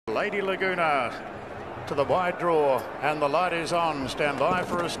Lady Laguna to the wide draw, and the light is on. Stand by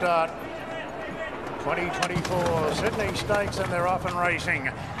for a start. 2024 Sydney Stakes, and they're off and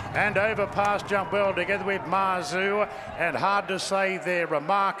racing. And Overpass jump well together with Marzu, and hard to say there,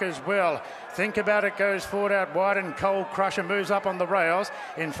 Remark as well. Think About It goes forward out wide, and Cold Crusher moves up on the rails.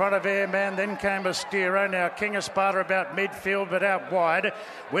 In front of Airman, then came Astero. Now King of Sparta about midfield but out wide.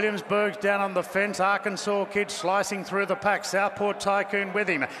 Williamsburg's down on the fence. Arkansas Kid slicing through the pack. Southport Tycoon with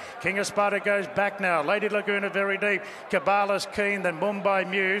him. King of Sparta goes back now. Lady Laguna very deep. Cabala's Keen, then Mumbai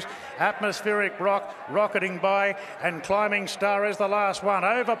Muse. Atmospheric Rock rocketing by, and Climbing Star is the last one.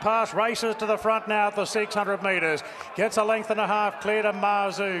 Overpass races to the front now at the 600 metres. Gets a length and a half clear to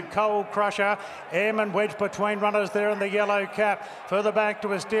Marzu. Cold Crusher. Airman wedged between runners there in the yellow cap. Further back to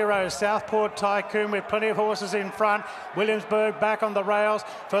Astero. Southport Tycoon with plenty of horses in front. Williamsburg back on the rails.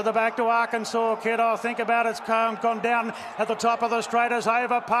 Further back to Arkansas Kid. I'll Think About It's gone down at the top of the straight as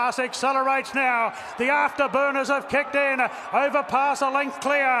Overpass accelerates now. The afterburners have kicked in. Overpass a length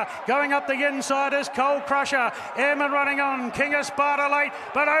clear. Going up the inside is Cold Crusher. Airman running on. King of Sparta late,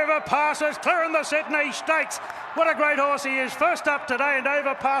 but Overpass is clear in the Sydney Stakes. What a great horse he is. First up today, and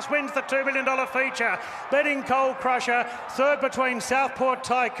Overpass wins the $2 million feature. Betting Cold Crusher, third between Southport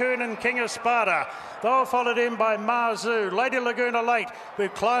Tycoon and King of Sparta. They were followed in by Marzu, Lady Laguna late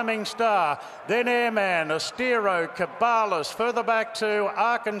with Climbing Star, then Airman, Astero, Cabales, further back to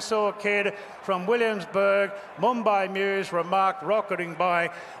Arkansas Kid from Williamsburg, Mumbai Muse, Remark rocketing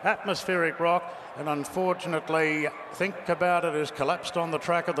by, Atmospheric Rock, and unfortunately Think About It has collapsed on the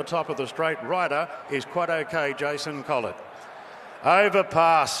track at the top of the straight. Rider is quite okay, Jason Collett.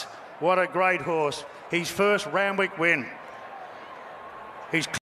 Overpass, what a great horse. His first Randwick win. He's